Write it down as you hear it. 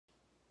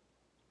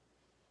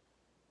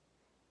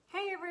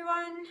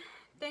everyone.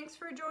 Thanks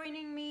for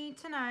joining me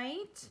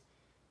tonight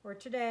or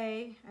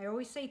today. I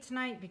always say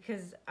tonight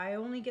because I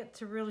only get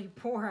to really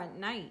pour at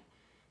night.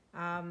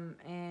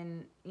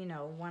 And you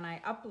know, when I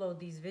upload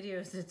these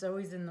videos, it's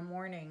always in the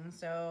morning.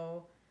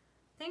 So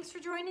thanks for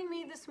joining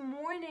me this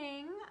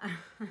morning.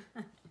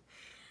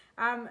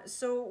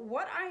 So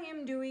what I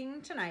am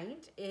doing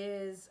tonight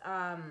is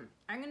I'm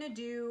gonna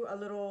do a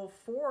little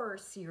 4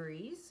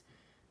 series.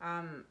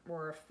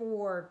 Or a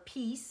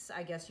 4-piece,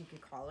 I guess you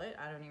could call it.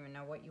 I don't even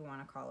know what you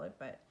want to call it,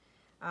 but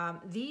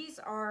these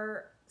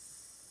are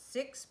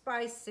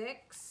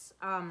 6x6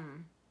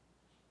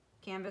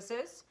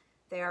 canvases.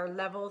 They are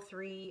level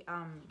 3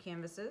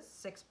 canvases,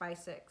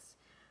 6x6.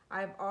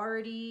 I've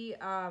already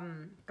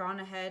gone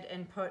ahead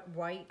and put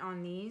white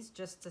on these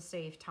just to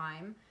save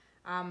time.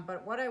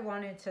 But what I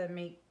wanted to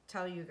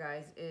tell you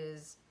guys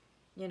is,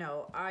 you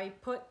know, I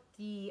put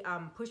the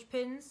push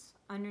pins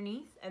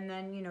underneath, and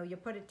then you know you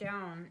put it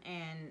down,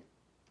 and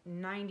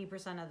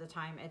 90% of the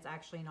time it's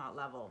actually not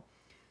level.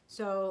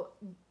 So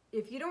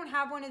if you don't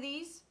have one of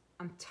these,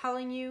 I'm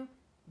telling you,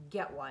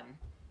 get one.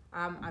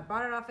 I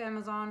bought it off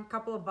Amazon, a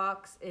couple of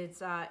bucks.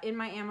 It's in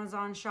my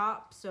Amazon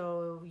shop,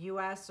 so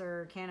US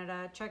or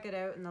Canada, check it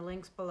out in the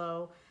links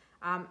below.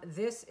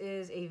 This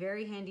is a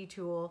very handy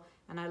tool,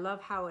 and I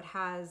love how it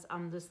has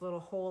this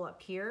little hole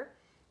up here,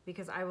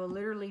 because I will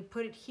literally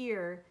put it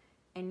here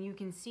and you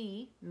can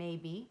see,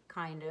 maybe,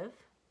 kind of,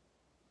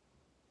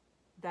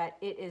 that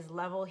it is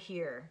level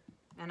here.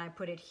 And I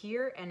put it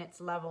here and it's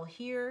level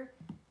here,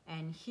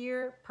 and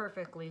here,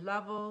 perfectly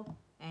level,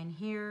 and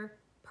here,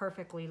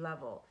 perfectly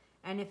level.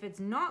 And if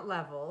it's not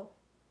level,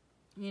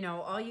 you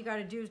know, all you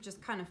gotta do is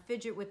just kind of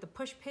fidget with the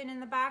push pin in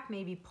the back,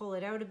 maybe pull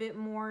it out a bit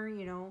more,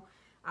 you know,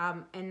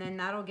 and then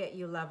that'll get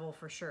you level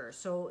for sure.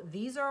 So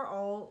these are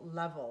all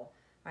level.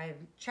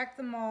 I've checked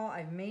them all,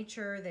 I've made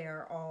sure they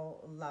are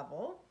all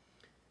level.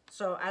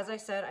 So as I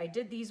said, I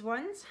did these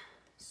ones.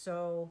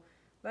 So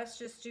let's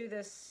just do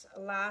this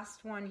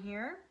last one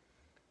here.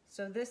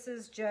 So this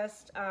is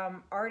just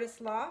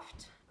Artist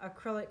Loft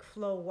Acrylic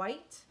Flow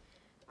White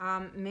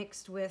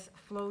mixed with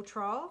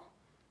Floetrol.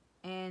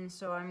 And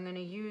so I'm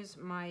gonna use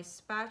my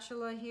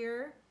spatula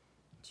here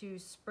to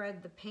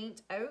spread the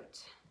paint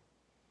out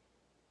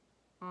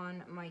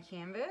on my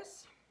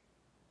canvas,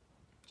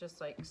 just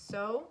like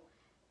so.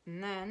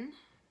 And then,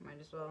 might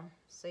as well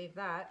save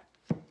that.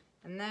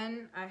 And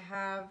then I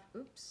have,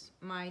 oops,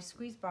 my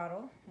squeeze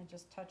bottle. I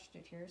just touched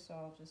it here, so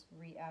I'll just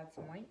re-add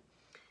some white.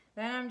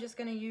 Then I'm just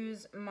gonna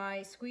use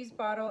my squeeze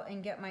bottle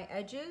and get my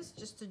edges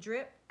just to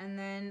drip, and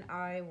then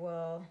I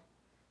will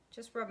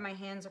just rub my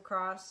hands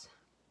across.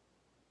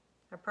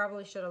 I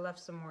probably should have left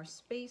some more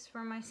space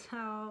for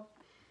myself,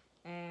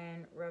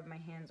 and rub my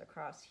hands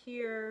across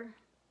here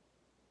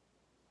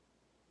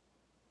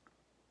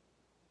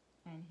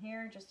and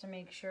here, just to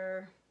make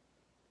sure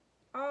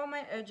all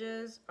my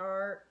edges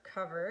are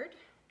covered.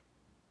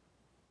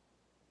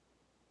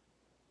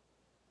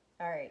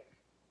 All right.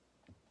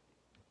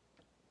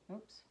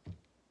 Oops.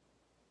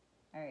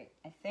 All right,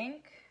 I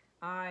think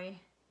I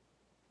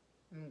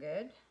am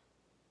good.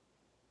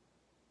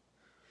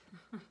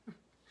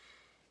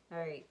 All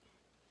right,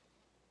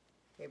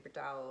 paper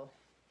towel.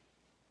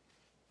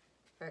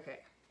 Okay.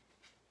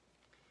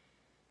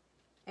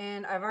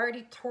 And I've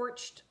already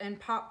torched and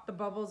popped the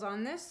bubbles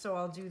on this, so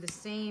I'll do the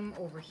same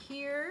over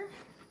here.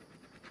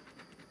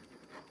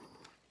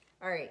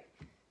 All right,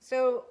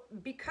 so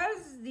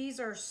because these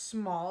are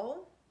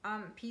small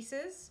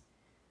pieces,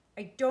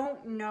 I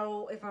don't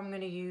know if I'm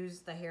gonna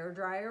use the hair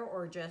dryer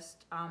or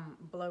just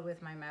blow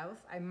with my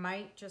mouth. I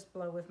might just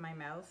blow with my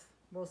mouth.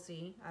 We'll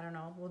see, I don't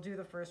know. We'll do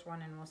the first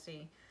one and we'll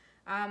see.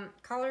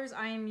 Colors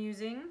I am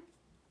using,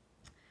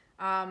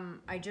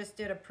 I just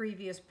did a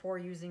previous pour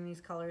using these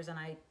colors and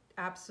I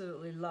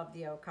absolutely love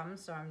the outcome,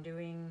 so I'm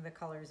doing the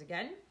colors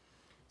again.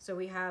 So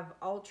we have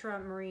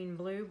Ultramarine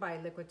Blue by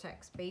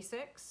Liquitex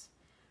Basics.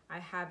 I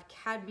have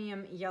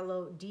Cadmium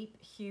Yellow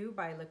Deep Hue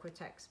by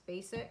Liquitex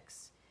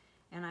Basics.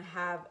 And I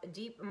have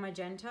Deep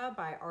Magenta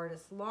by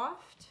Artist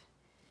Loft.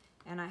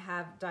 And I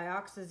have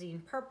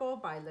Dioxazine Purple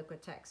by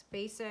Liquitex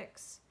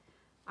Basics.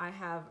 I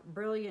have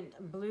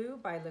Brilliant Blue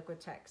by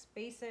Liquitex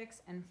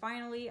Basics. And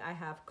finally, I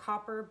have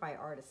Copper by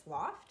Artist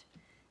Loft.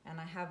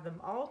 And I have them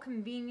all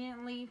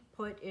conveniently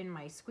put in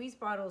my squeeze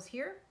bottles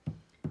here,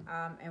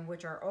 and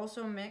which are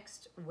also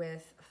mixed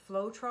with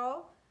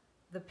Floetrol,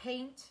 the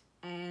paint,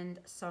 and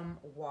some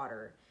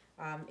water.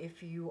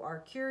 If you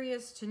are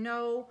curious to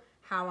know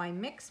how I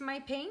mix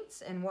my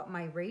paints and what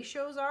my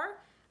ratios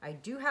are, I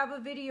do have a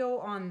video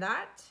on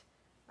that.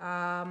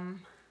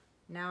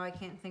 Now I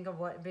can't think of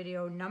what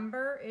video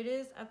number it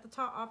is at the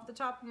top, off the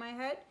top of my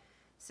head.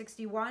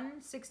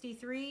 61,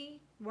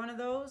 63, one of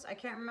those. I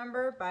can't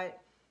remember,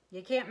 but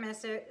you can't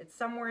miss it. It's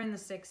somewhere in the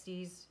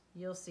 60s.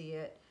 You'll see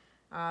it.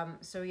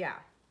 So yeah.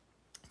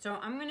 So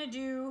I'm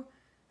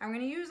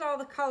gonna use all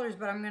the colors,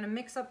 but I'm gonna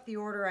mix up the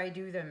order I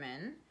do them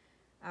in.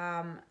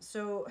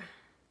 So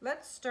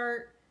let's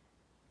start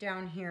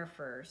down here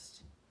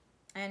first.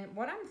 And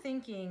what I'm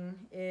thinking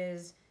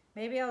is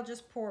maybe I'll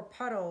just pour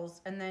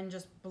puddles and then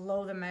just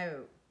blow them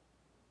out.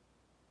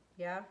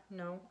 Yeah,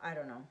 no, I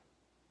don't know.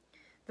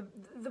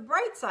 The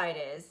bright side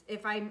is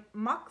if I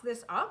muck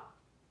this up,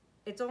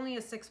 it's only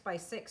a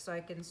 6x6, so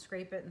I can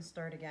scrape it and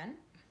start again.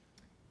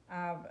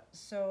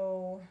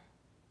 So,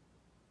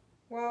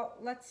 well,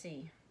 let's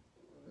see.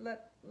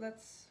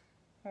 Let's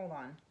hold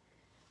on.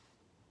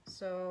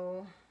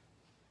 So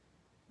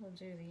we'll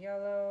do the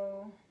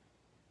yellow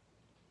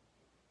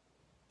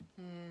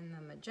and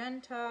the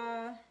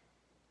magenta.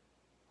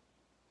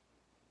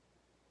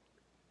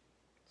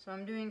 So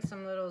I'm doing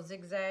some little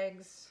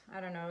zigzags. I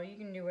don't know, you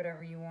can do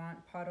whatever you want,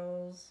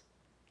 puddles.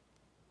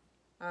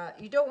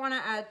 You don't want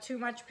to add too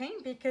much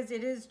paint because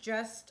it is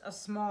just a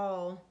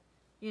small,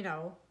 you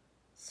know,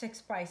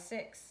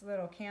 6x6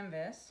 little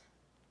canvas.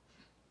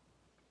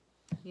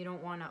 You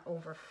don't want to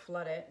over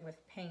flood it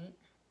with paint.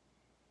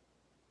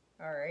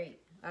 All right,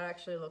 that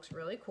actually looks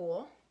really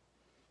cool.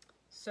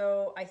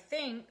 So I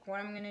think what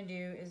I'm gonna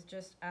do is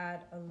just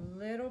add a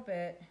little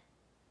bit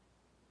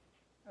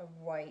of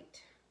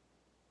white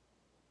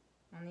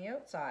on the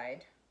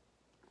outside.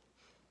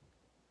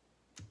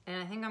 And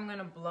I think I'm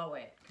gonna blow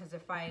it, because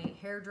if I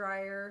hair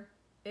dryer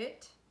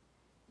it,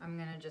 I'm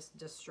gonna just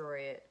destroy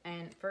it.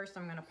 And first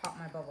I'm gonna pop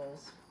my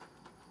bubbles.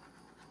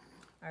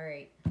 All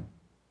right.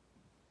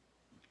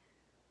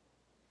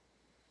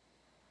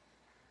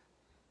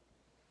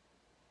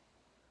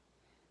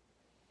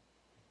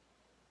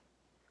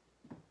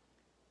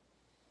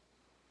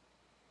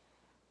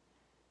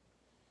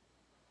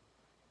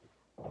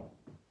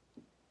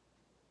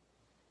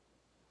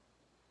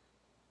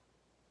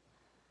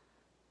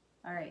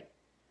 All right.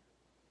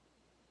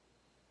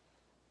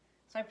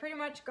 So I pretty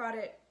much got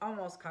it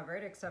almost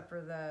covered, except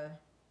for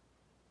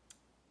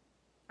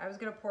I was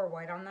gonna pour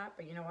white on that,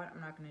 but you know what?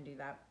 I'm not gonna do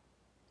that.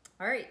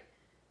 All right,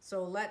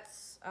 so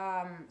let's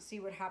see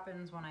what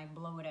happens when I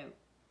blow it out.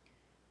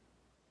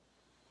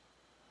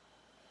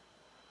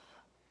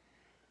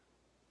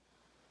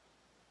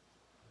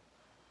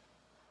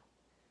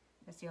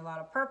 I see a lot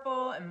of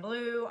purple and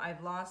blue.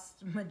 I've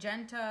lost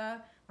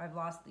magenta. I've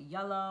lost the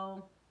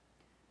yellow.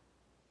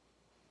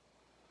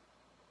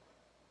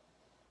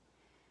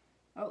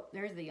 Oh,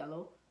 there's the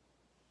yellow.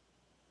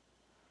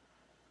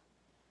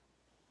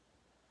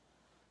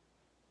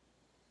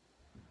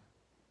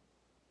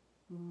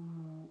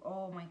 Ooh,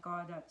 oh my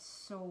God, that's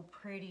so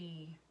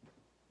pretty.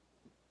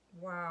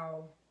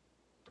 Wow.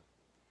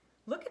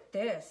 Look at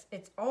this.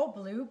 It's all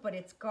blue, but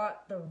it's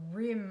got the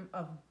rim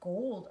of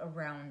gold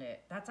around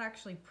it. That's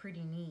actually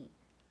pretty neat.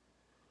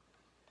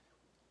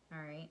 All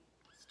right,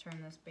 let's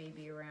turn this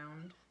baby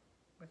around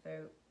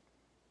without,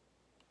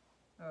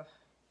 ugh.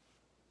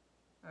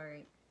 All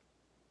right.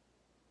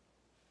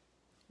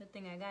 Good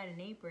thing I got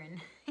an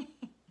apron.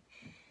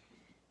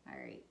 All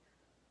right.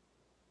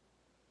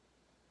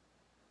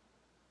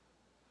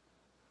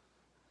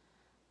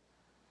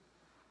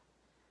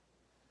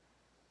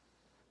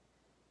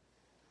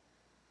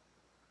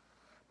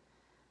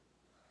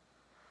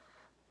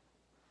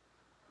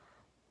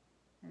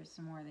 There's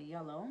some more of the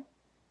yellow.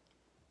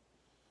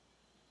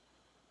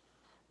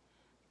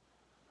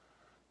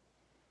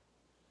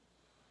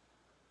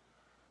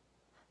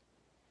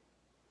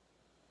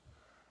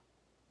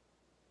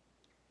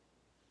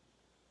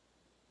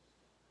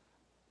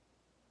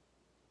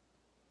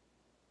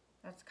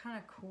 That's kind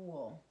of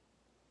cool.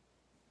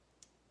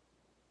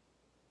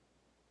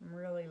 I'm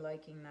really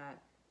liking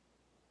that.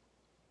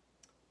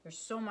 There's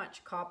so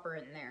much copper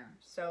in there.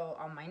 So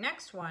on my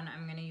next one,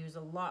 I'm gonna use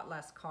a lot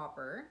less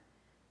copper.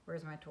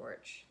 Where's my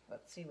torch?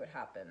 Let's see what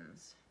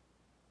happens.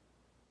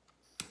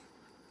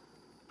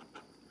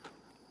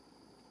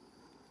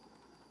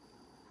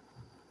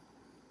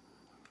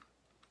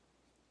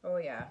 Oh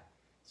yeah.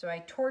 So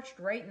I torched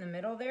right in the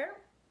middle there,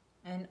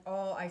 and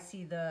all I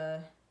see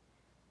the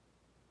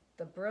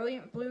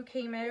brilliant blue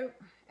came out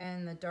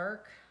and the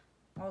dark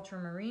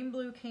ultramarine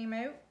blue came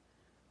out.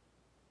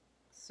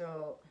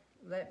 So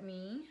let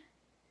me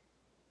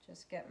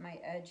just get my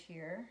edge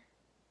here.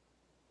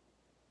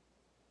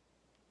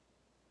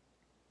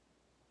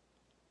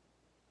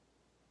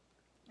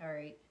 All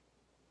right,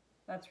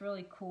 that's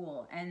really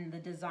cool. And the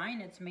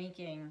design it's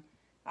making,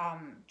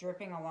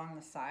 dripping along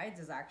the sides,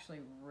 is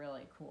actually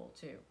really cool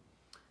too.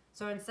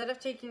 So instead of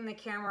taking the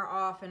camera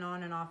off and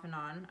on and off and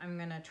on, I'm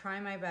gonna try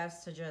my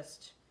best to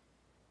just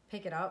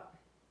pick it up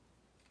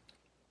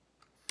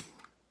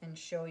and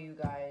show you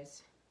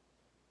guys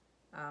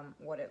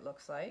what it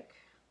looks like.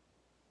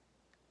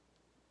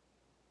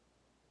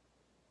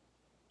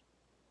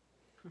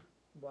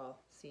 Well,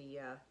 see,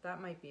 yeah,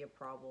 that might be a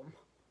problem.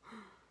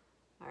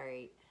 All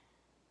right,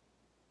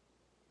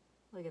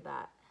 look at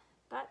that.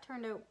 That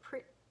turned out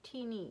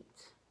pretty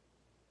neat.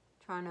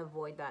 Trying to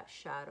avoid that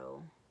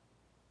shadow.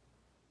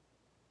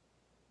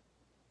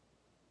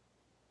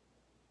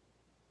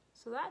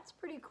 So that's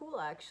pretty cool,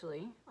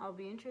 actually. I'll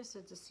be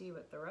interested to see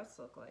what the rest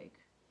look like.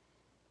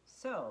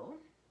 So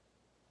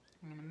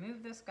I'm gonna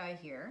move this guy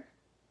here.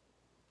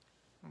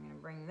 I'm gonna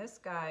bring this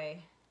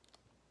guy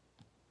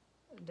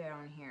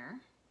down here.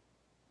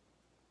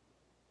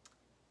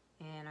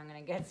 And I'm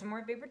gonna get some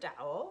more paper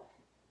towel.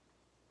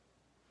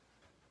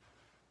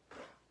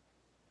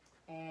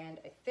 And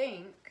I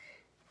think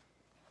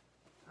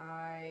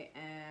I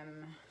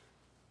am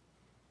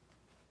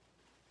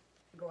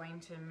going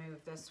to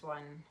move this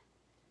one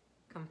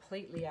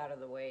completely out of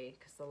the way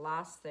because the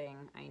last thing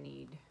I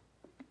need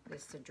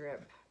is to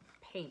drip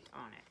paint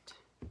on it.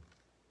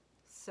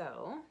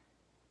 So,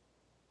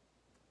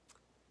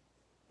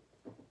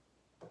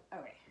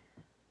 okay.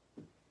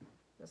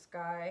 This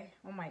guy,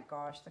 oh my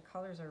gosh, the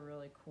colors are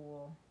really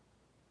cool.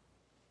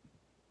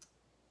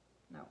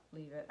 No,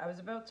 leave it. I was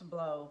about to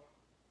blow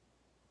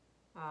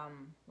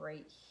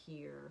right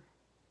here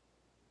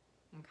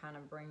and kind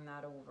of bring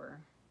that over.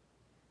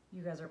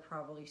 You guys are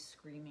probably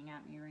screaming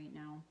at me right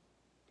now.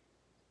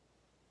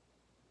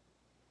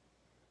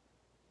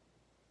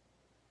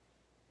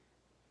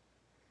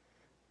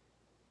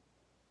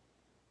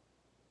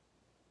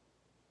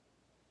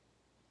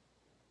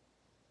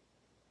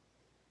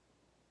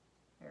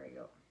 There we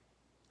go.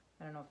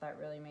 I don't know if that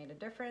really made a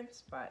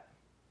difference, but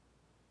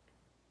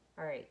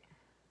all right.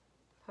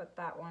 Put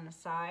that one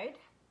aside.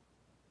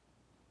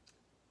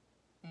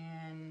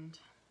 And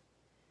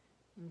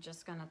I'm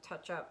just gonna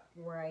touch up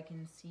where I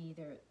can see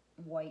the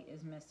white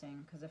is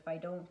missing, because if I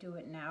don't do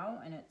it now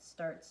and it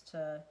starts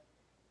to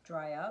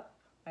dry up,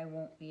 I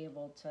won't be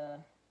able to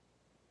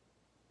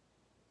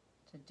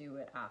do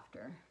it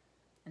after,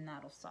 and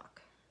that'll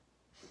suck.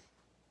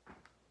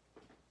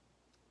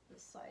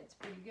 This side's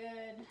pretty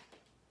good.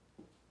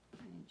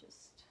 And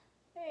just,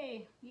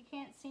 hey, you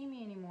can't see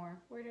me anymore.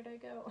 Where did I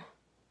go?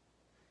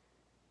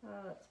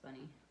 Oh, that's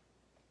funny.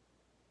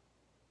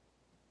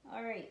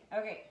 All right,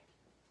 okay.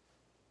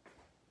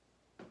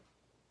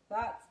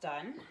 That's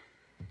done.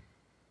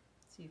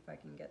 Let's see if I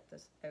can get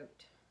this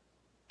out.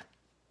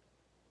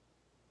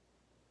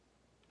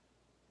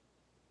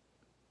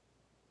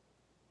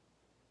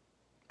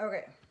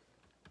 Okay,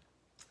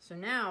 so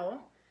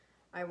now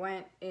I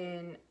went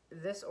in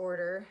this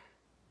order.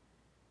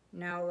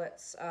 Now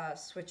let's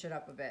switch it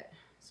up a bit.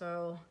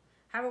 So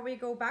how about we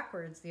go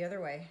backwards the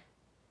other way?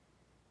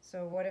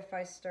 So what if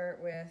I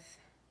start with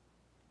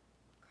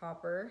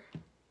copper?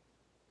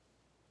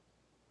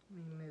 Let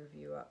me move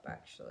you up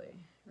actually,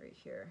 right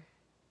here.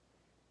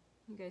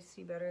 You guys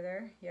see better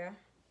there? Yeah?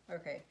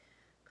 Okay.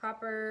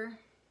 Copper,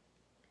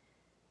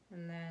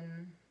 and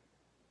then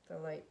the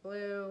light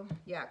blue.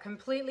 Yeah,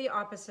 completely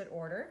opposite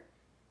order.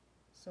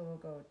 So we'll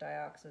go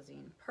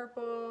dioxazine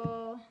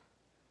purple,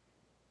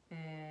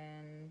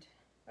 and,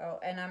 oh,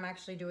 and I'm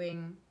actually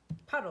doing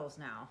puddles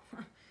now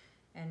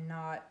and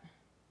not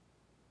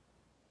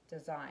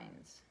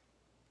designs.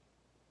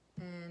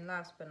 And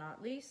last but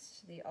not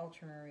least, the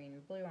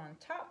ultramarine blue on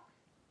top.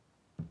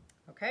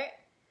 Okay,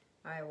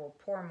 I will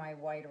pour my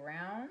white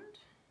around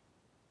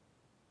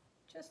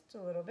just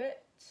a little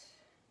bit.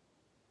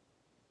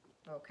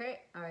 Okay,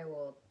 I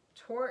will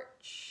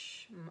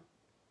torch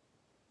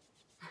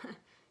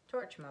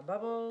torch my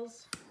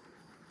bubbles.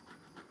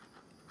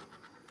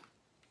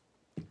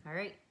 All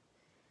right,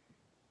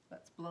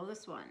 let's blow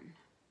this one.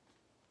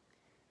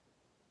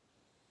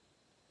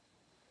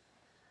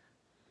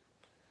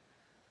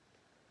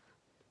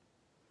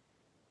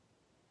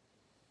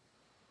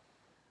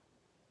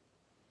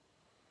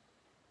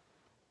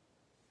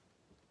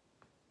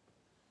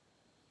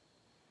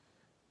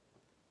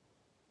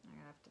 I'm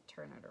gonna have to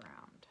turn it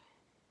around.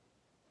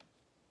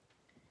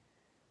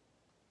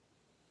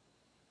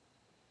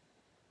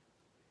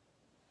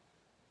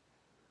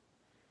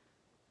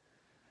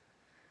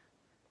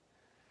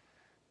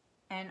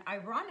 And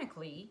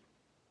ironically,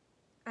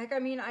 like, I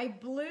mean, I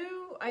put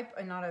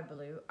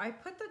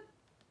the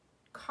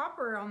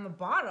copper on the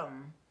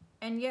bottom,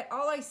 and yet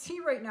all I see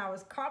right now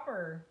is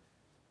copper.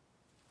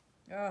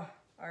 Oh,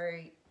 all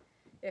right.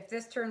 If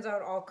this turns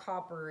out all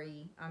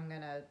coppery, I'm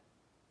gonna,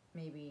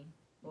 maybe,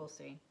 we'll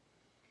see.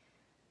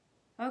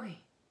 Okay.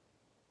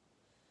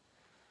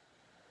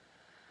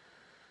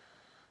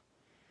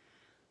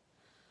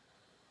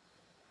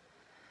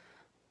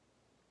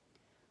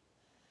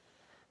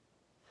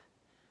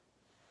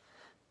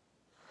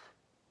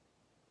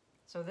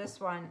 So this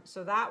one,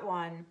 so that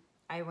one,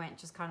 I went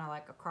just kind of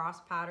like a cross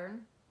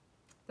pattern.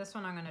 This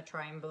one I'm gonna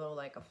try and blow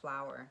like a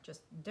flower.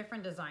 Just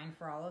different design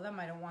for all of them.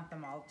 I don't want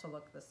them all to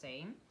look the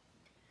same.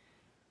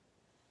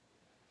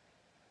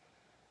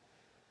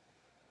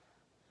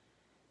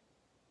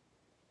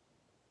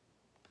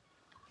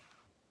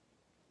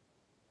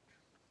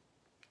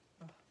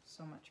 Oh,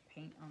 so much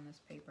paint on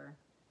this paper.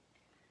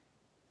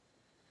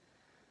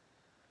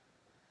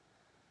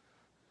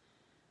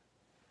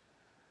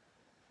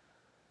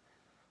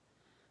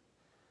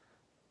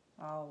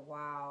 Oh,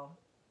 wow.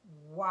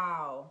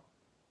 Wow.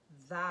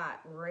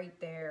 That right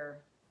there,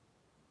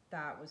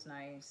 that was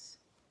nice.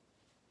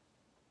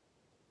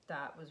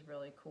 That was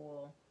really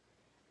cool.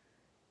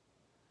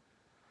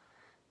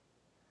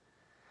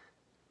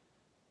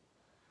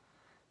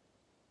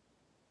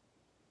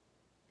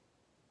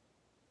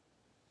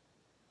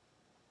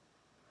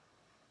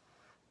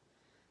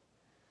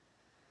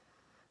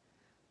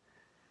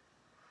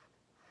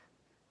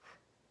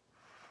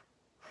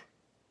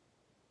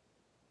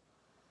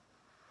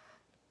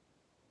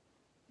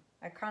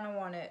 I kind of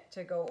want it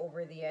to go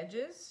over the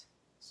edges,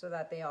 so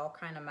that they all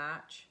kind of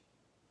match.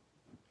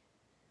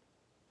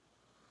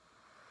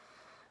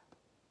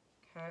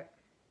 Okay.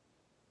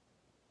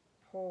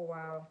 Oh,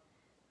 wow.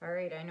 All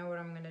right, I know what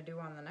I'm gonna do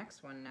on the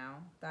next one now.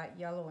 That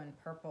yellow and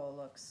purple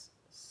looks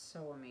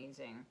so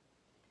amazing.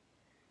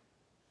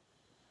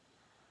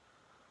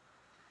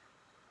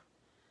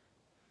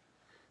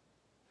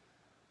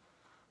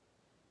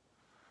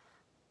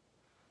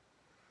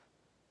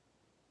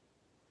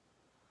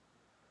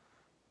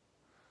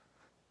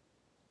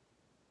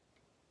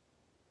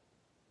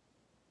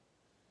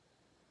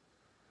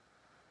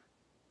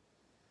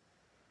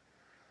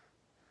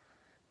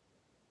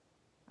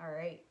 All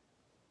right,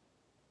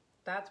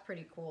 that's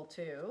pretty cool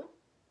too.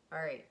 All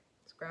right,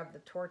 let's grab the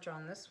torch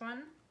on this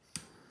one.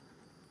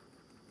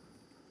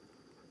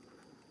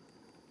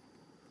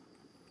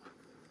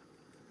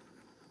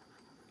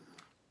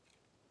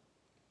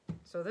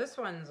 So this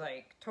one's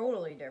like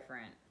totally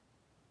different.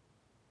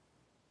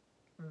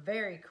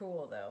 Very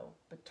cool though,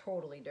 but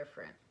totally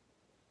different.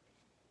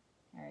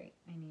 All right,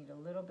 I need a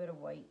little bit of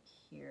white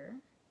here.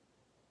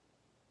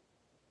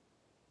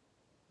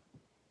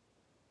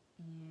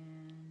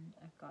 And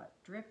I've got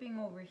dripping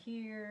over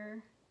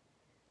here.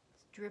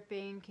 It's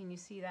dripping, can you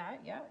see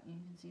that? Yeah, you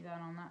can see that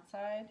on that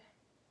side.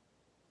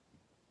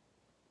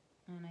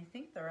 And I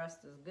think the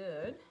rest is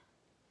good.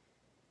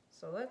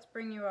 So let's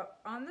bring you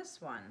up on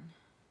this one.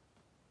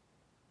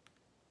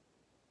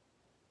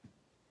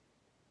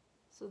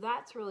 So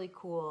that's really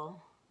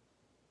cool,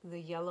 the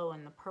yellow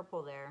and the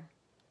purple there.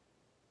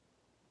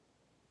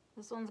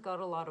 This one's got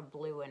a lot of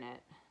blue in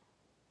it,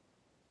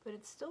 but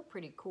it's still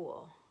pretty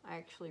cool. I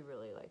actually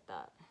really like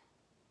that.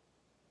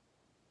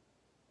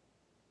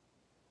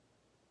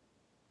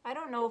 I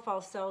don't know if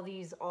I'll sell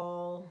these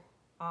all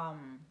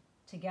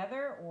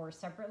together or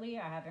separately.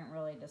 I haven't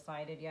really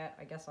decided yet.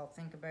 I guess I'll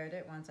think about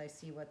it once I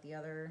see what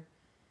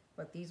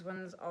these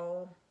ones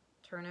all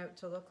turn out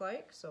to look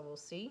like. So we'll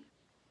see.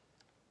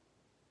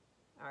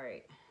 All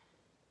right.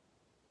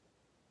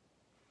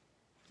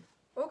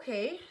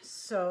 Okay,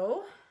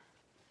 so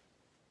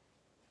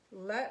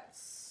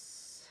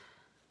let's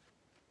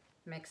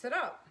mix it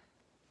up.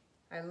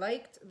 I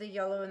liked the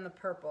yellow and the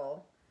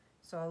purple,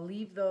 so I'll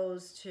leave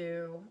those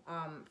two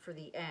for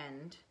the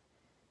end.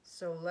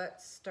 So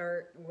let's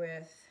start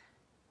with,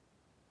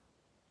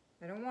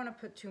 I don't want to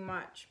put too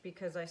much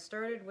because I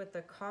started with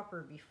the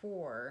copper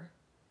before.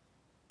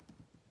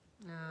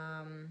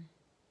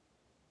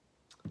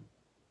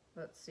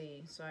 Let's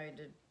see, so I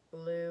did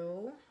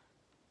blue.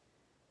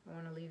 I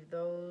want to leave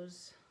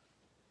those.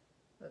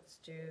 Let's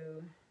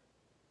do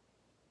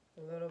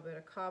a little bit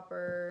of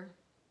copper,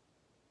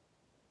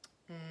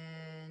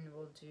 and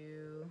we'll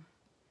do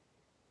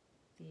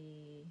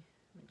the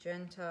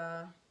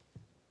magenta,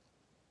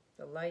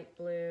 the light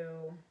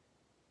blue,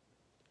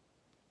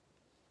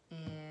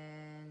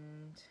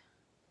 and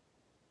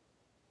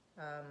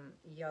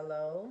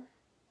yellow,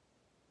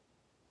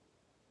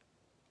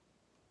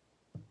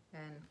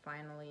 and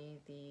finally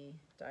the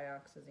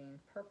dioxazine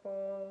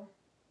purple,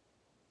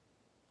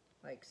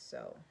 like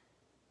so.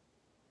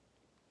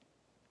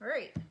 All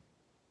right,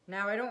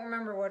 now I don't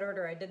remember what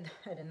order I did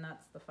that, and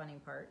that's the funny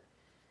part.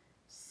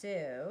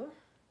 So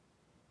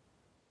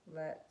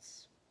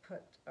let's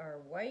put our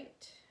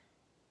white.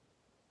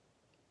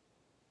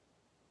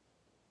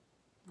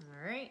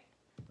 All right,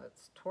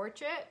 let's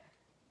torch it.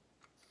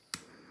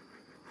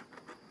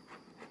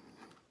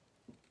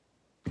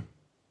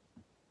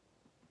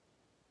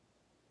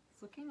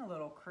 It's looking a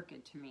little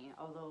crooked to me,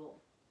 although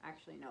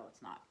actually no,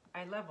 it's not.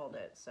 I leveled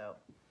it, so.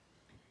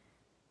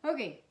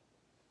 Okay.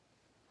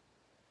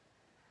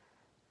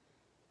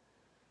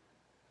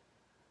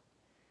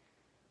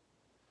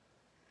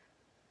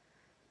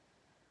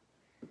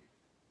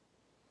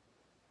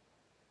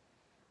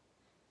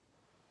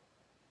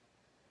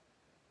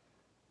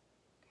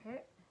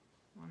 Okay,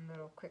 one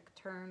little quick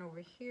turn over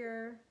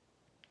here.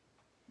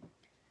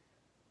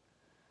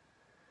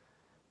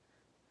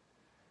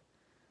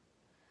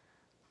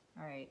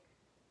 All right,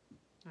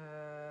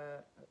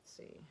 let's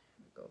see,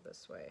 go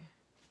this way.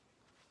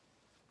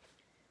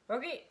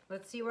 Okay,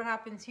 let's see what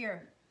happens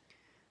here.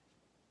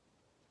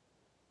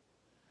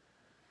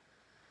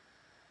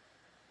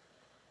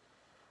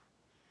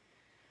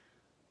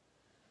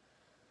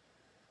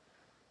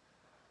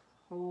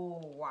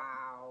 Oh,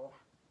 wow.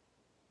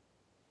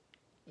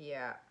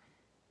 Yeah,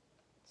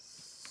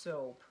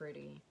 so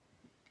pretty.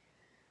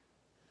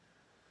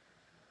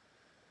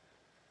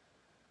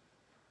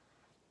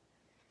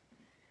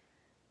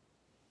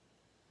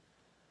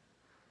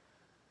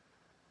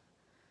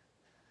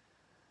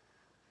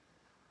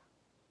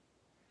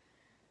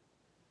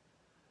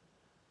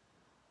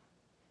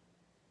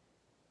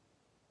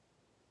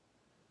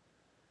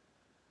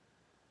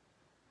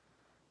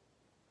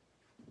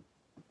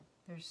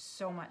 There's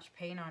so much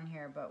paint on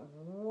here, but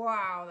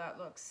wow, that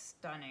looks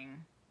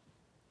stunning.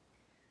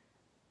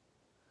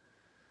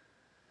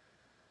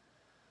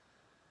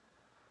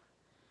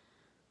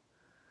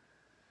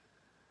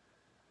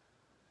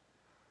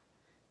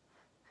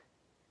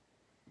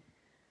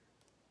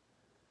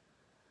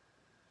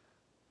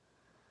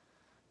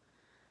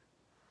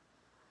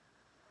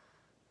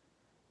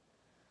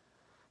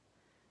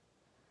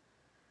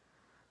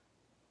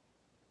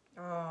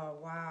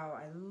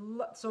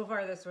 so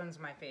far this one's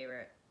my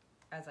favorite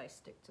as I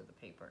stick to the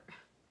paper.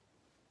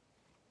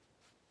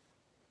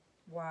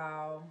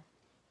 Wow.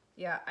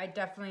 Yeah, I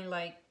definitely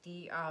like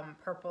the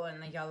purple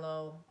and the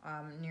yellow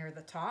near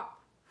the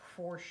top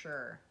for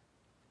sure.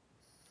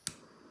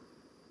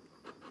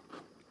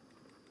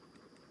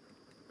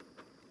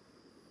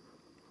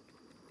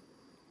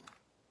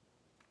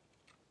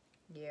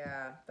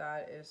 Yeah,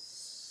 that is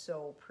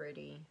so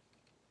pretty.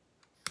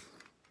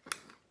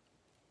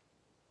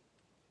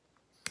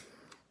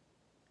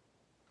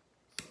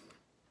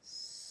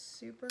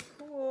 Super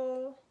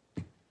cool.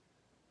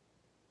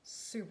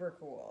 Super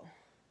cool.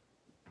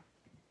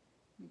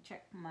 Let me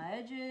check my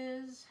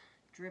edges.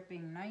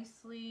 Dripping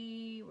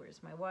nicely.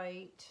 Where's my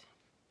white?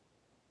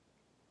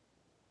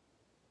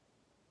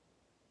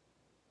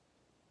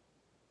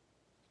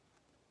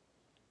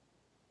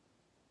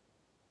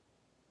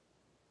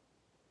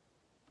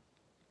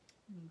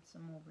 Need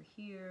some over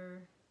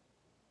here.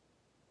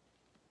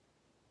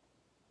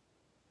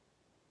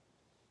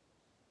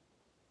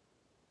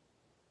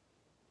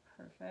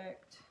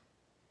 Perfect.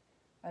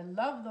 I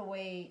love the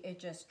way it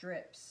just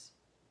drips,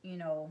 you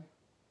know,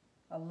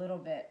 a little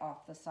bit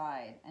off the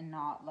side and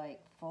not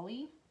like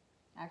fully.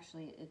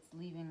 Actually, it's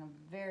leaving a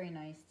very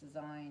nice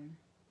design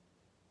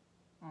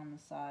on the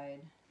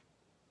side.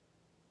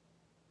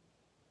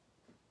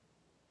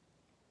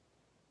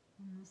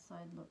 And this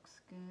side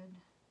looks good.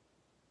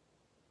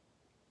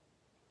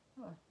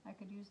 Oh, I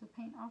could use the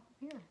paint off of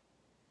here.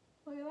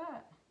 Look at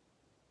that.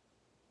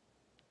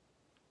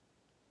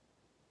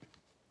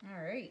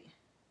 All right.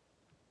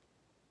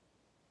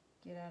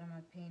 Get out of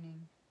my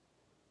painting.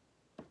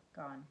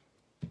 Gone.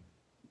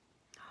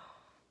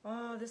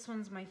 Oh, this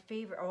one's my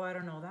favorite. Oh, I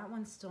don't know. That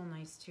one's still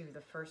nice too,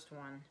 the first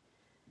one.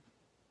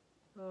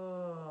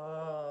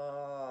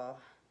 Oh,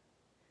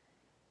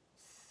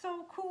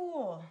 so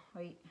cool.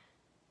 Wait.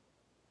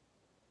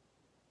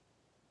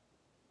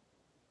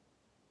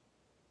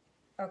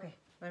 Okay,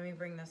 let me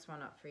bring this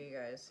one up for you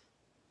guys.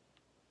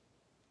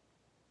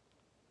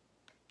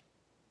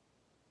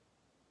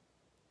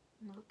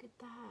 Look at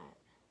that.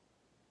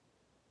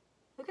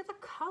 Look at the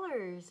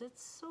colors.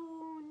 It's so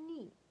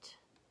neat.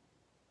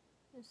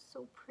 It's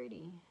so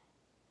pretty.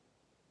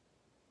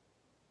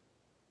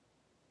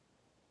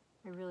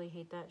 I really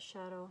hate that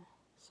shadow.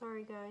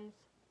 Sorry, guys.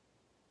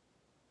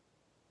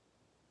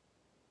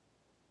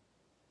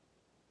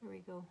 There we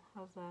go.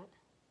 How's that?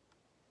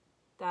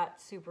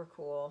 That's super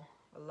cool.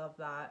 I love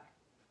that.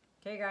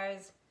 Okay,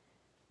 guys.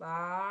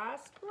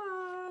 Last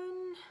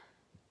one.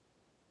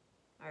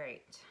 All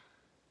right.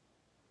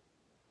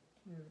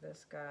 Move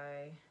this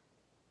guy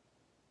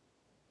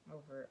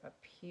over up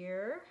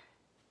here.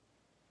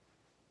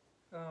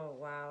 Oh,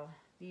 wow.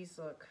 These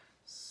look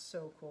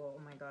so cool.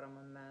 Oh my God, I'm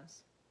a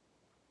mess.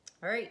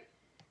 All right,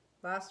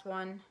 last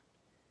one.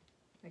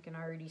 I can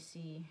already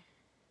see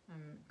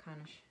I'm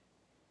kind of,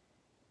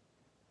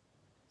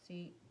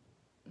 see,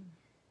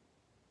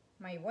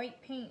 my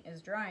white paint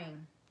is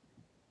drying.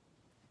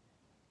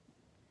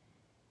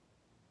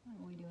 What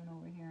are we doing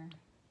over here?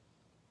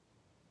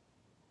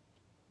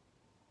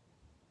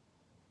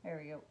 There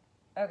we go.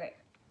 Okay.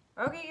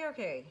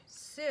 Okay.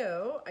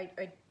 So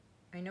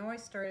I know I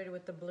started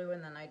with the blue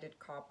and then I did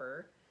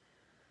copper.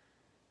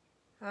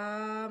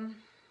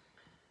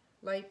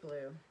 Light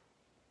blue.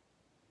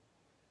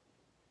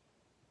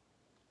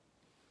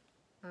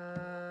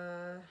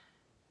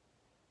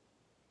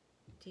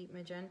 Deep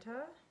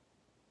magenta.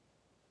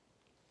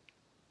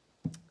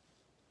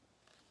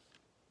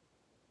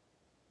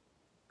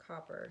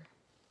 Copper.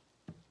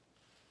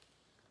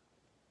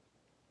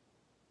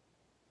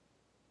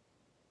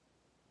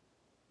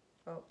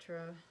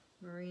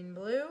 Ultramarine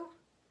blue.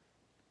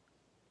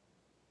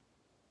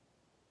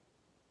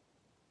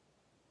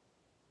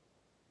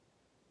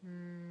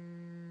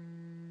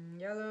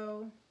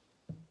 Yellow.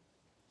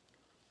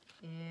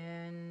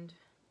 And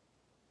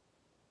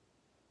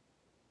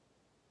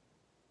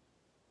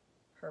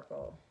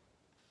purple.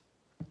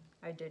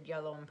 I did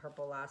yellow and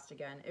purple last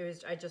again.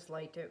 I just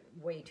liked it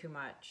way too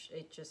much.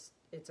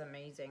 It's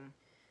amazing.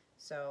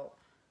 So,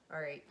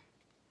 all right,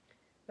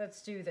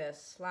 let's do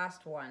this.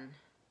 Last one.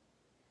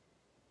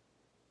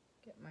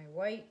 Get my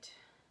white.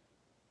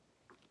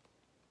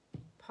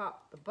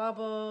 Pop the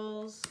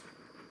bubbles.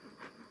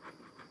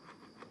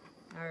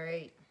 All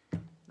right,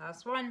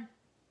 last one.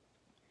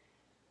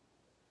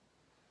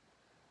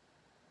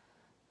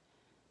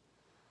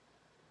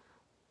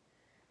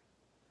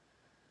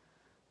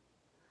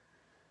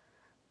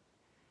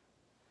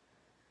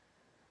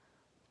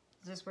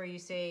 Is this where you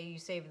say you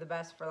save the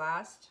best for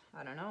last?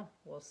 I don't know.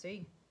 We'll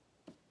see.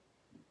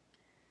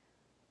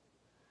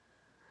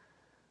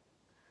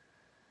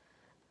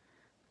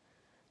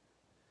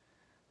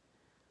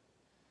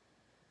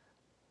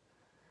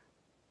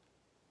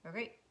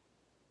 Okay,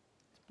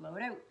 let's blow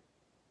it out.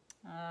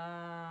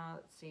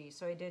 Let's see.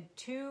 So I did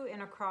 2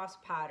 in a cross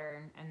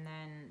pattern, and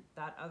then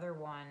that other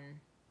one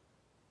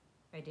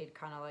I did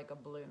kind of like a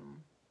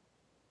bloom.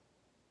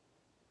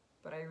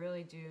 But I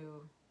really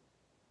do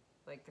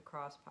like the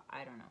cross,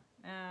 I don't know.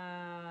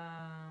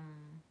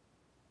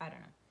 I don't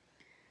know.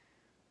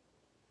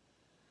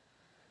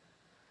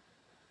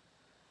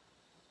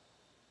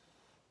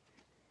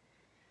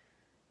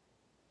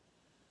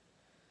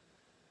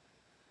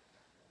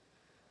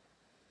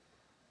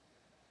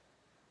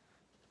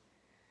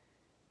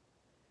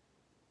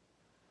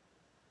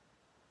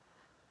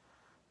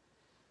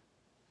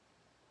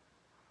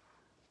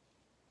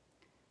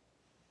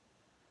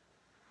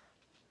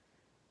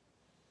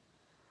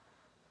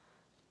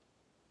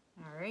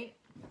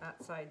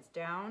 that side's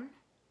down.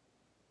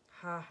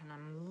 Ah, and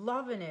I'm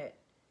loving it.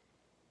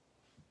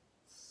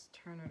 Let's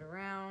turn it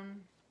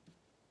around.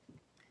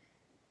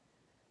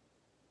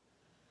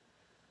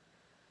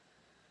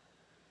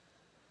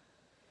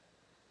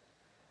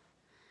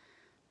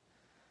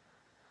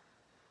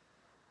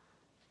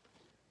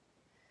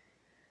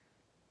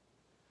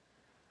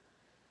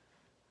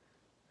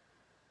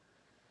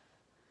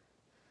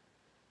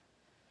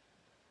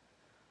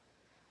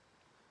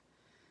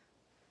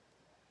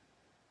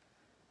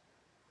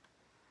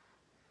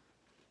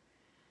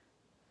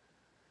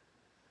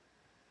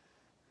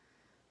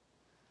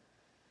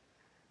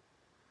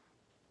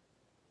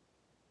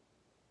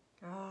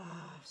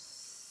 Ah,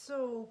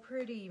 so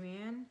pretty,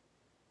 man.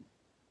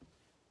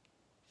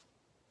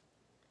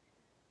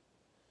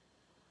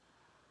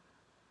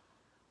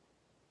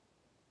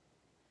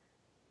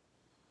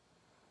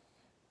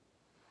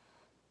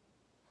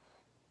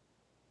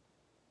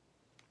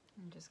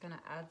 I'm just gonna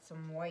add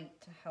some white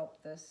to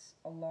help this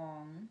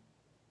along,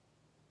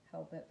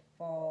 help it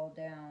fall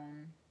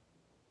down.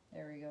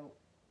 There we go.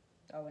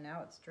 Oh,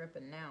 now it's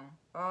dripping now.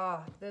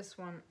 Ah, this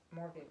one,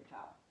 more paper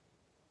towel.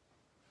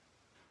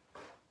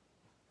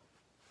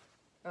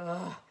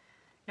 Ugh.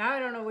 Now I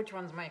don't know which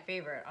one's my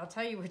favorite. I'll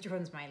tell you which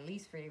one's my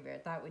least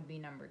favorite. That would be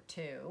number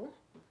 2.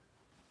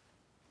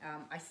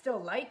 I still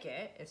like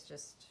it. It's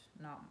just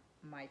not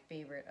my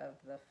favorite of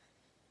the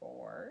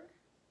 4.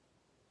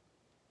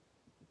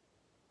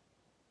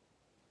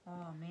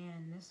 Oh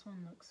man, this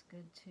one looks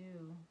good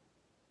too.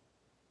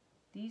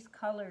 These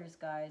colors,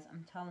 guys,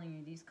 I'm telling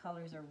you, these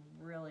colors are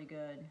really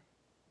good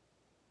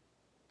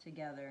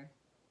together.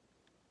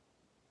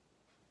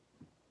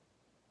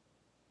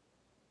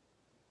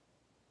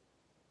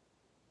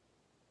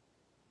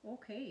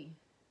 Okay,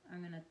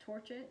 I'm gonna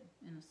torch it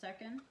in a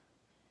second.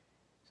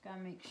 Just gotta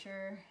make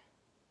sure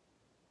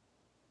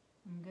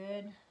I'm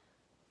good.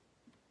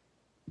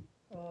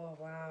 Oh,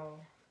 wow.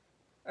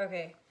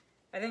 Okay,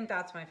 I think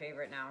that's my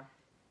favorite now.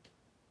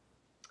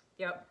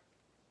 Yep,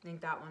 I think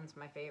that one's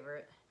my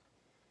favorite.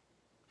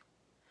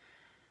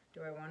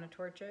 Do I want to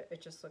torch it? It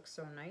just looks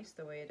so nice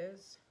the way it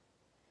is.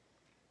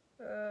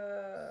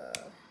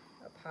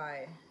 Up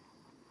high.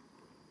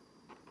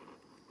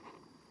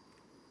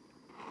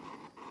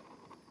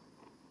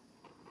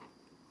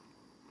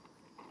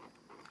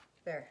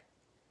 There.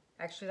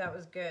 Actually, that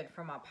was good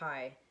from up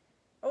high.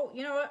 Oh,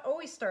 you know what?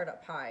 Always start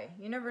up high.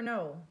 You never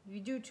know. You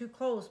do too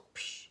close,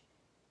 psh,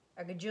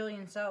 a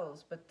gajillion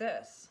cells. But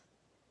this,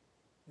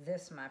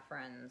 my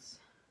friends,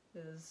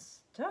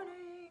 is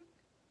stunning.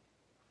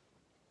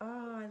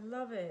 Oh, I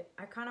love it.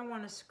 I kind of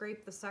want to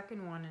scrape the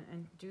second one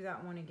and do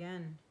that one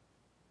again.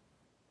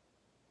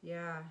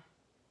 Yeah.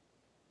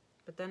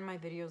 But then my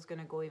video is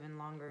going to go even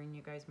longer and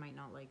you guys might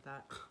not like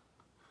that.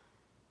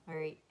 All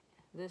right.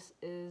 This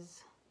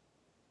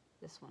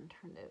one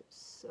turned out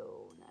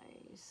so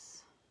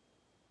nice.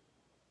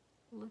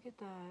 Look at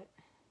that.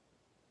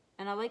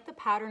 And I like the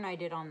pattern I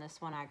did on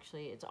this one,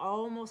 actually. It's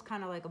almost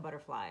kind of like a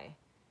butterfly.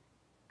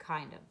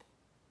 Kind of.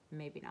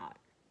 Maybe not.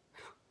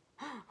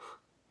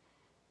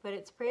 But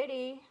it's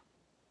pretty.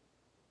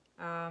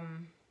 Yeah,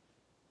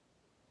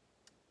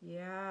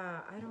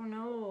 I don't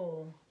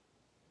know.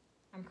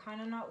 I'm kind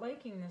of not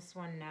liking this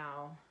one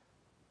now.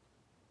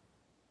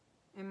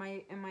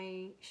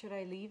 Should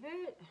I leave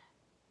it?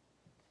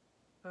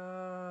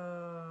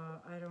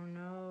 I don't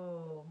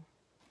know.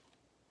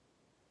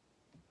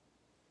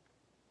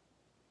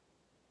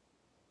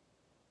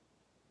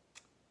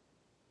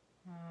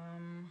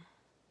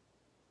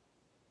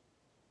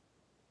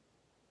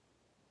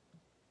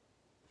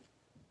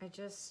 I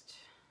just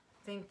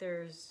think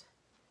there's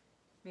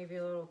maybe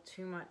a little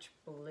too much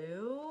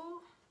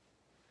blue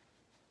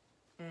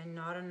and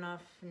not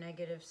enough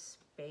negative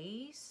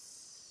space.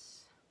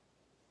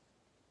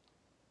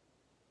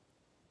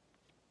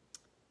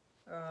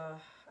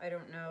 I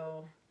don't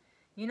know.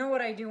 You know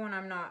what I do when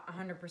I'm not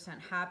 100%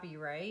 happy,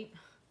 right?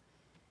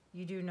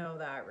 You do know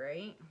that,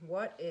 right?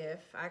 What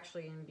if,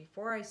 actually, and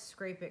before I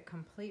scrape it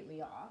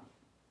completely off,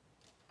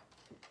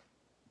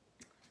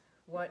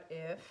 what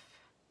if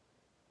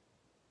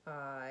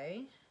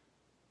I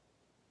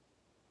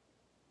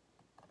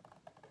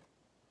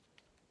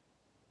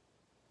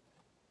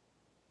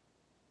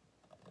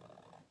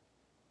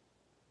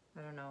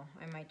don't know,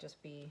 I might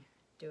just be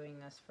doing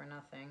this for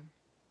nothing.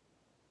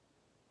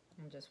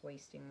 I'm just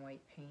wasting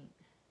white paint.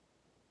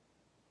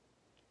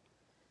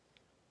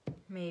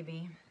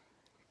 Maybe.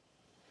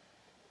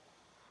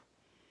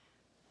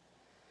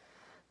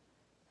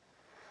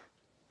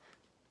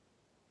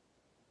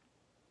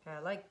 Okay, I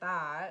like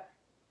that,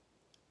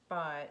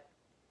 but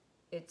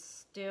it's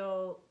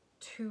still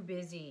too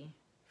busy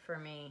for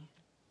me.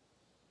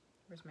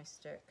 Where's my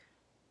stick?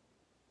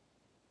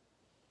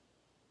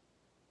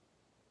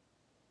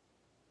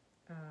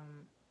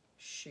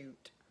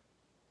 Shoot.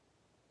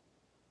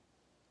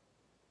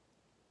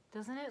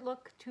 Doesn't it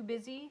look too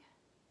busy?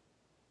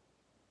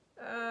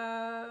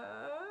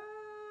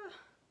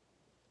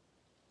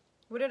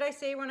 What did I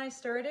say when I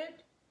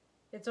started?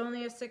 It's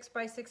only a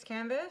 6x6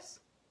 canvas,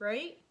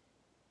 right?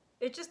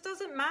 It just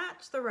doesn't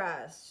match the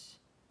rest.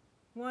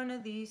 One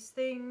of these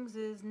things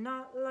is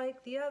not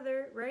like the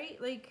other, right?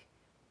 Like,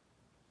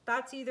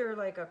 that's either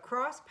like a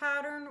cross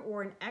pattern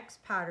or an X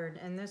pattern,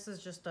 and this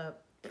is just a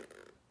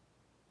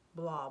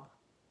blob.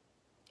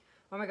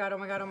 Oh my god, oh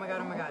my god, oh my god,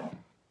 oh my god.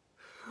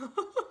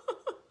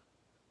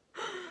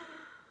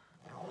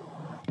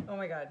 Oh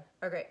my god.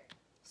 Okay,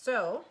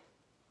 so,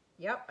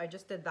 yep, I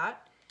just did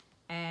that.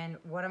 And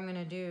what I'm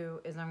gonna do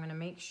is I'm gonna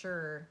make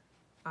sure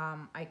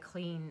I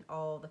clean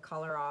all the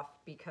color off,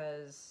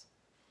 because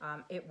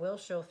it will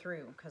show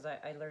through, because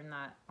I learned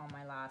that on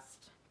my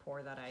last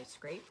pour that I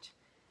scraped.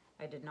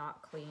 I did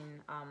not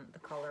clean the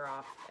color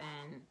off,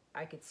 and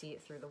I could see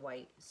it through the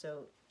white.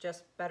 So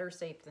just better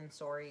safe than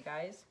sorry,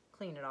 guys.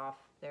 Clean it off.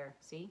 There,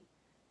 see?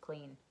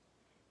 Clean.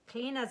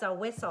 Clean as a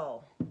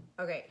whistle.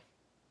 Okay.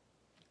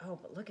 Oh,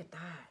 but look at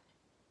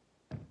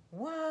that.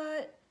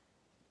 What?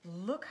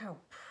 Look how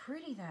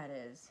pretty that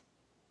is.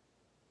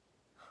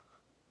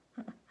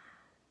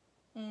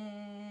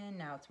 And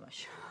now it's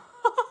mush.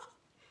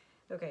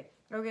 Okay.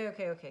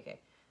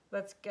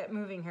 Let's get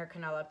moving here,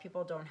 Kanella.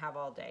 People don't have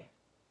all day.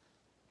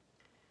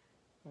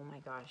 Oh my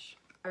gosh.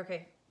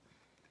 Okay,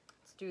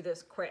 let's do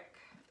this quick.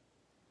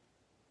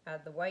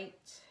 Add the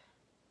white,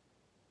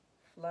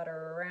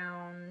 flutter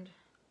around.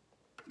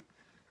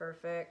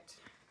 Perfect.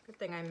 Good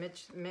thing I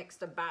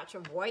mixed a batch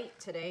of white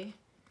today.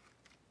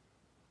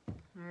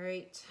 All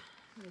right,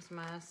 here's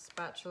my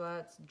spatula.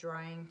 It's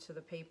drying to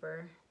the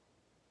paper.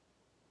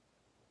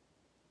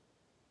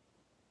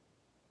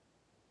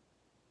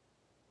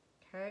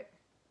 Okay.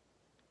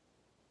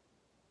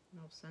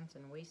 No sense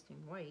in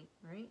wasting white,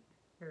 right?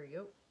 Here we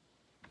go.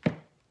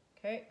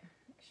 Okay,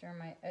 make sure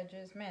my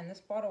edges, man,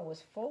 this bottle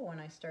was full when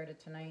I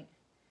started tonight.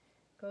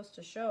 Goes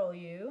to show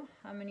you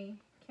how many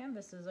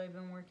canvases I've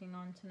been working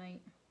on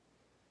tonight.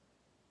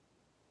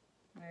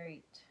 All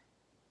right.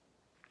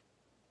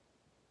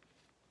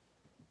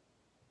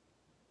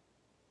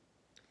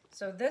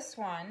 So this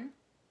one,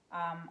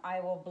 I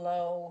will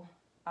blow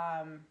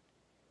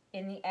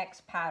in the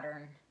X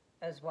pattern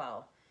as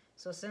well.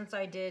 So since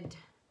I did,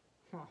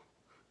 well,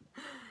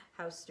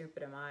 how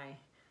stupid am I,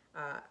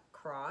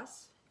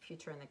 cross. If you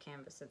turn the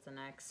canvas, it's an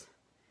X.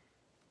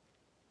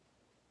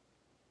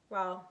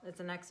 Well,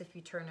 it's an X if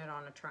you turn it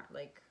on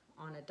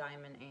on a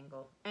diamond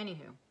angle.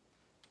 Anywho,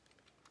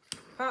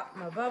 pop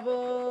my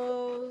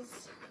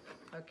bubbles.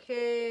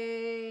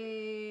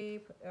 Okay.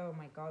 Oh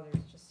my god,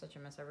 there's just such a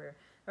mess everywhere.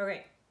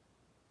 Okay.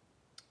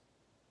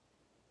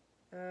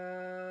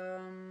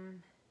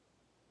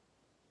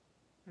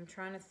 I'm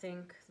trying to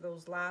think.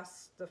 Those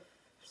last, the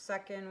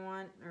second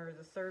one or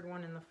the third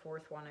one and the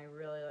fourth one, I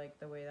really like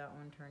the way that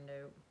one turned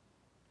out.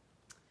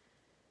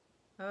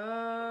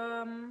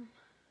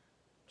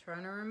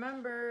 Trying to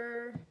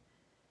remember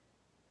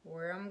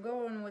where I'm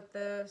going with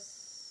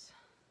this.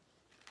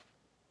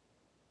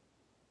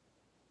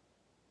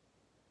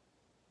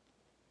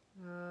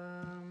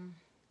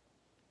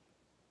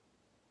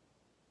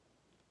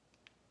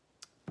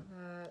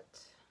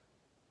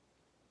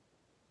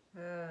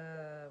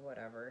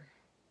 Whatever.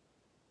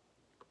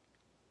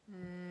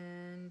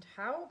 And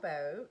how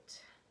about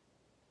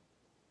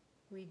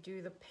we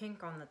do the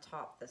pink on the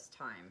top this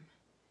time?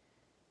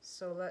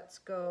 So let's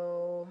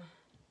go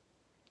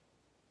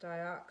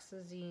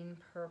dioxazine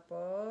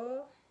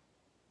purple,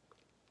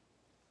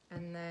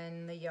 and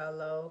then the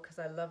yellow, because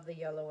I love the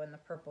yellow and the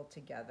purple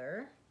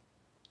together,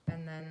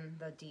 and then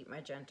the deep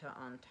magenta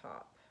on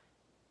top.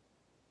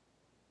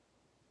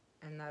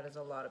 And that is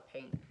a lot of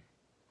paint.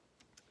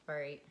 All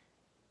right.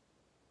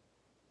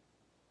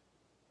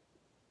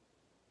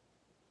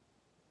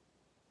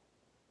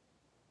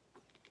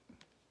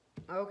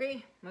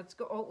 Okay, let's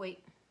go. Oh,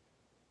 wait.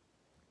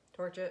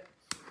 Torch it.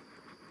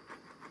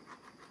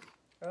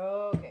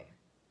 Okay.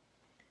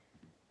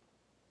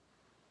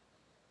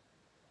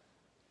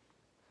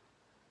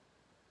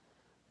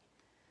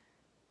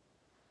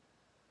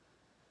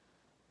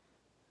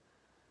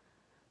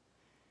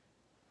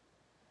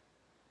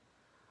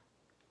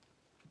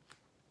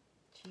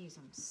 Jeez,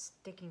 I'm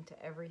sticking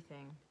to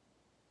everything.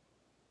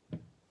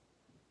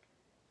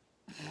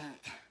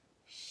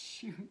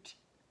 Shoot.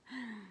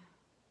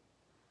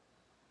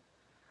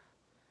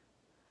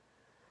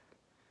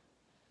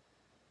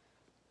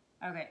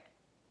 Okay.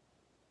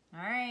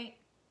 All right.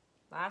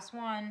 Last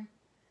one.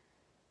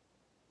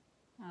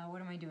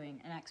 What am I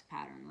doing? An X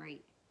pattern,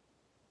 right?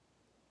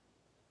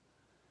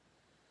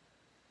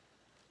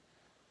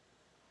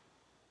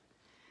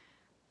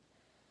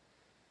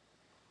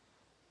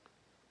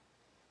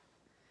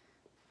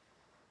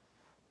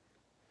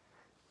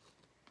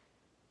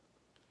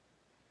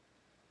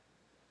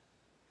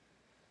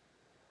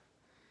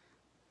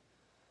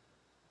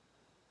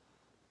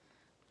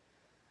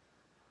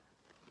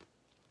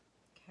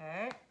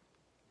 Okay.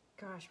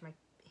 Gosh, my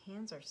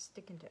hands are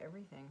sticking to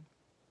everything.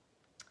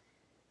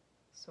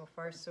 So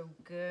far, so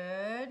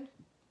good.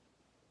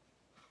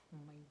 Oh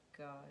my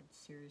god,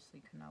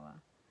 seriously, Kanella.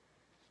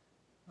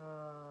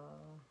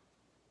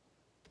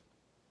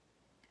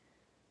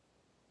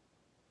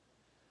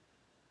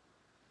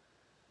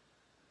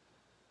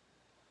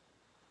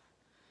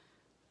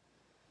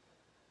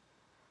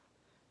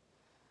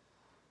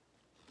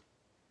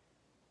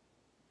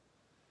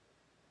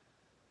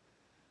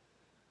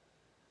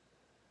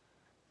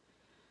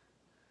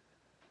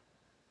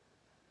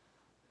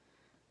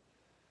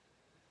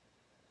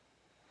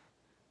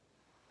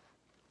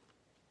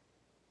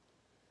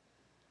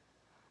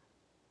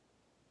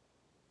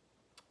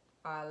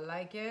 I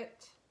like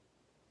it.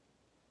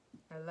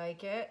 I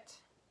like it,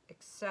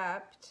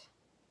 except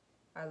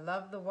I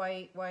love the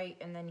white,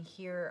 and then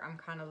here I'm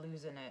kind of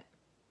losing it.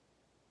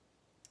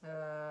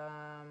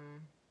 Oh,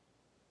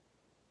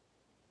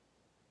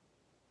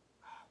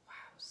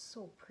 wow,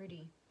 so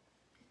pretty.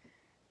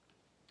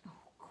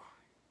 Oh, God.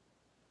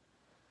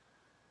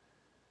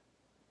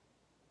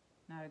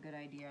 Not a good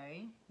idea,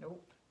 eh?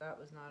 Nope, that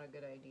was not a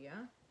good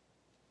idea.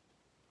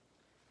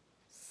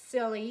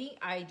 Silly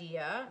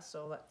idea.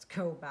 So let's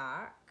go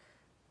back.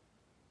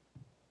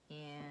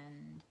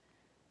 And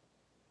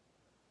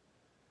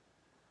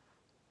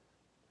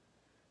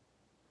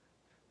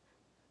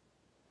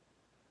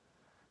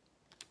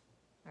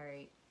all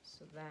right,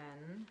 so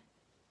then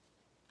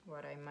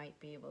what I might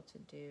be able to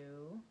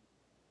do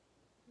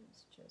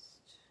is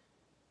just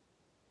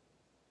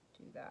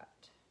do that.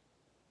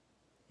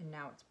 And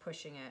now it's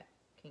pushing it.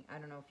 I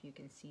don't know if you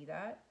can see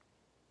that.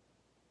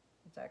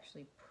 It's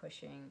actually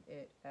pushing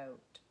it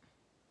out.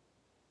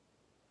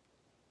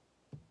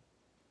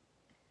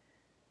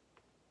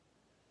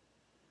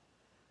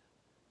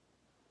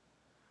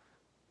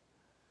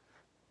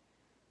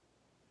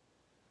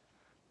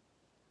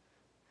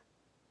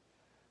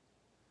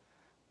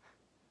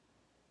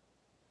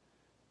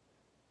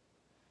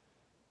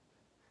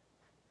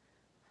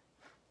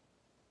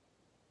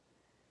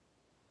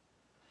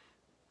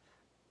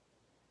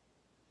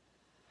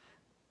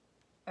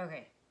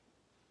 Okay,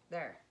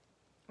 there.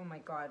 Oh my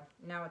God,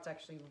 now it's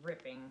actually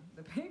ripping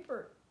the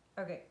paper.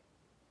 Okay,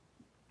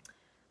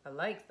 I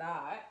like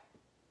that.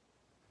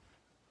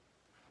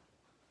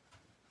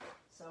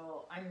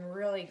 So I'm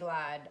really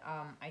glad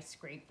I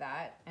scraped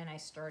that and I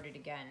started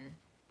again.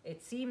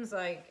 It seems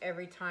like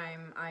every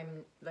time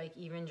I'm like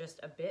even just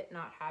a bit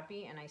not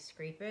happy and I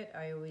scrape it,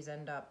 I always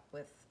end up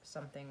with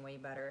something way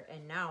better.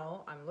 And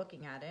now I'm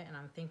looking at it and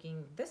I'm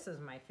thinking, this is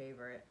my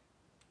favorite.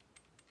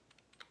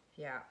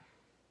 Yeah.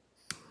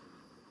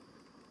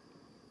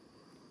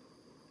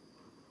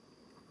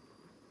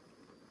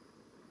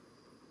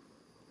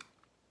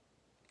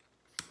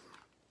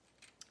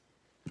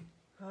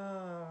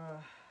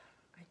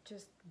 I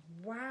just,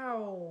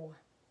 wow.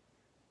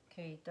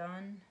 Okay,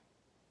 done,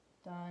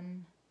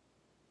 done.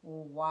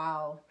 Oh,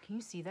 wow. Can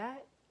you see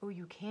that? Oh,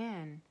 you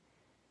can.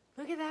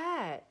 Look at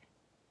that.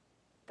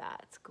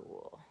 That's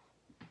cool.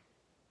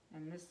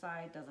 And this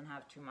side doesn't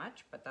have too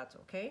much, but that's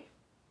okay.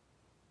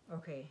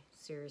 Okay,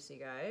 seriously,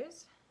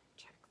 guys,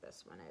 check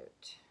this one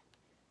out.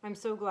 I'm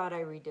so glad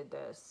I redid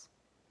this.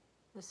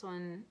 This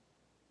one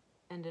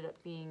ended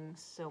up being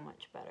so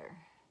much better.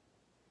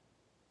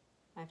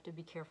 I have to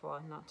be careful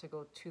not to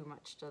go too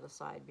much to the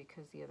side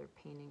because the other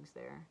painting's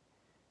there.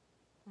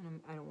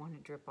 And I don't want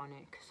to drip on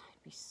it because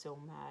I'd be so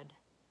mad.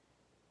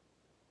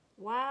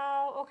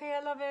 Wow, okay,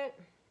 I love it.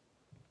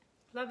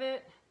 Love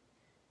it.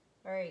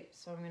 All right,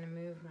 so I'm going to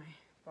move my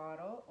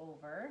bottle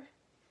over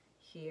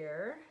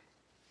here.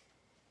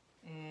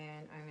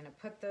 And I'm going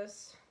to put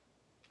this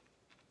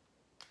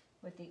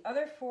with the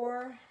other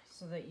four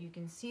so that you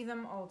can see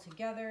them all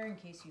together in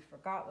case you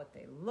forgot what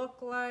they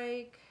look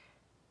like.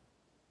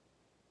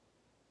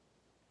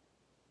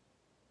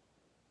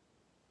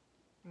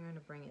 I'm going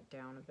to bring it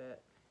down a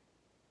bit.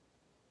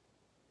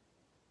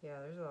 Yeah,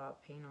 there's a lot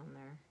of paint on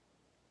there.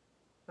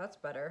 That's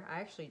better. I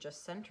actually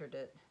just centered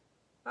it.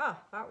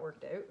 Ah, that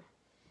worked out.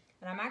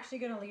 And I'm actually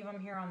going to leave them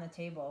here on the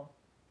table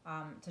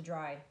to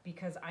dry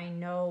because I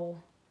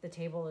know the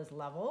table is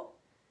level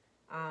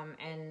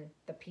and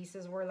the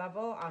pieces were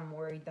level. I'm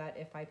worried that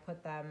if I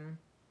put them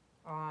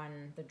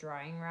on the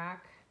drying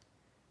rack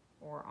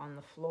or on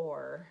the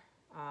floor,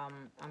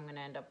 I'm going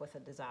to end up with a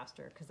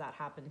disaster because that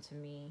happened to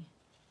me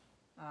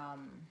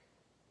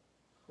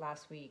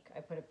last week.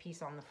 I put a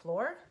piece on the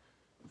floor,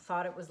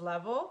 thought it was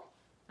level,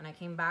 and I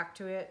came back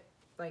to it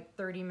like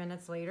 30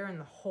 minutes later and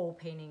the whole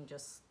painting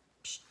just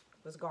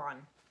was gone.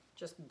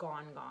 Just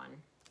gone.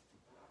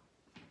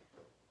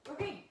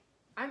 Okay,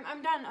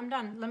 I'm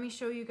done. Let me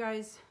show you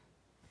guys.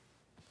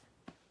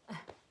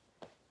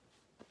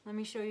 Let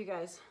me show you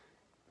guys.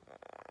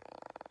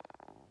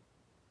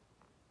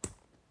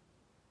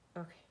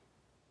 Okay.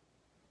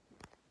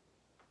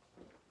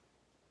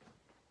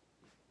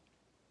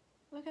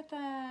 Look at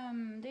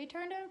them. They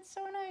turned out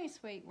so nice.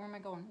 Wait, where am I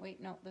going?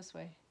 Wait, no, this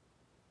way.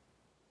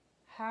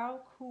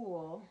 How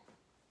cool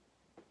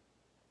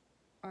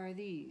are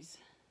these?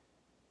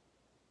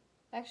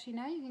 Actually,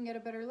 now you can get a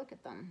better look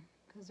at them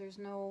because there's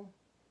no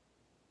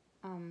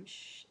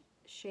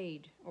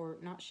shade, or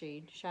not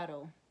shade,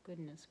 shadow.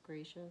 Goodness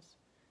gracious.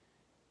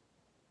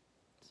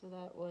 So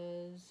that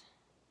was,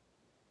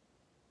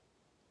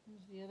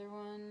 here's the other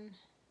one,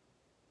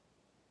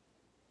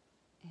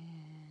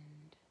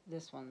 and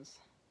this one's.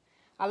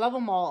 I love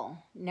them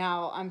all.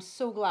 Now, I'm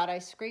so glad I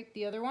scraped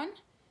the other one.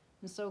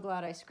 I'm so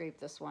glad I scraped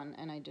this one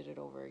and I did it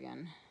over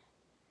again.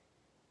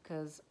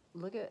 Because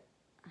look at,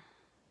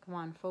 come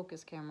on,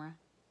 focus camera.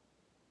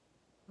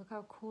 Look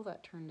how cool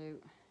that turned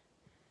out.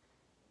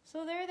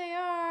 So there they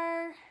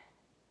are.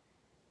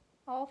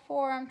 All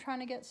four. I'm trying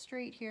to get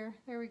straight here.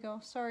 There we go.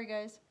 Sorry,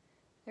 guys.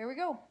 There we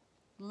go.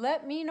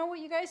 Let me know what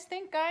you guys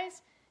think,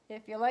 guys.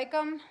 If you like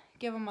them,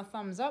 give them a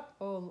thumbs up.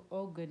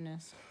 Oh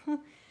goodness.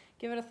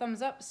 Give it a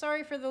thumbs up.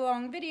 Sorry for the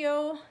long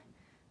video,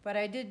 but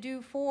I did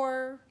do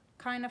 4,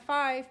 kind of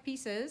 5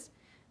 pieces.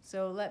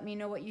 So let me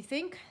know what you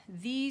think.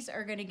 These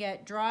are gonna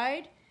get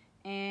dried,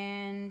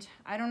 and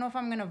I don't know if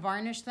I'm gonna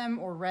varnish them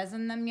or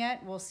resin them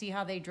yet. We'll see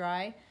how they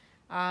dry.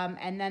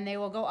 And then they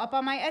will go up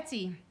on my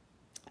Etsy.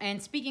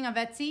 And speaking of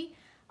Etsy,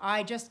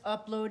 I just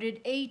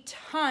uploaded a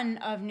ton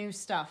of new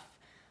stuff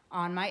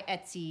on my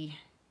Etsy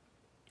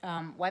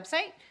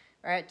website,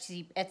 or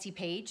Etsy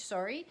page,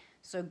 sorry.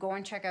 So go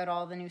and check out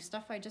all the new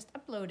stuff I just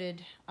uploaded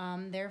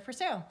there for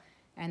sale.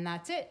 And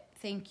that's it.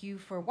 Thank you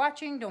for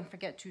watching. Don't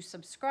forget to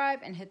subscribe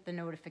and hit the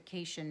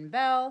notification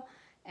bell.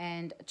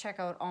 And check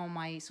out all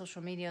my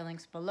social media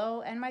links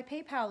below and my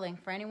PayPal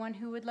link for anyone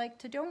who would like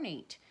to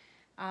donate.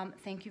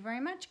 Thank you very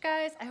much,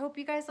 guys. I hope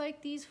you guys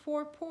like these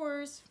 4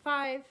 pours.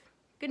 5.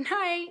 Good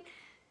night.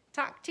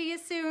 Talk to you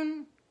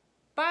soon.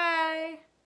 Bye.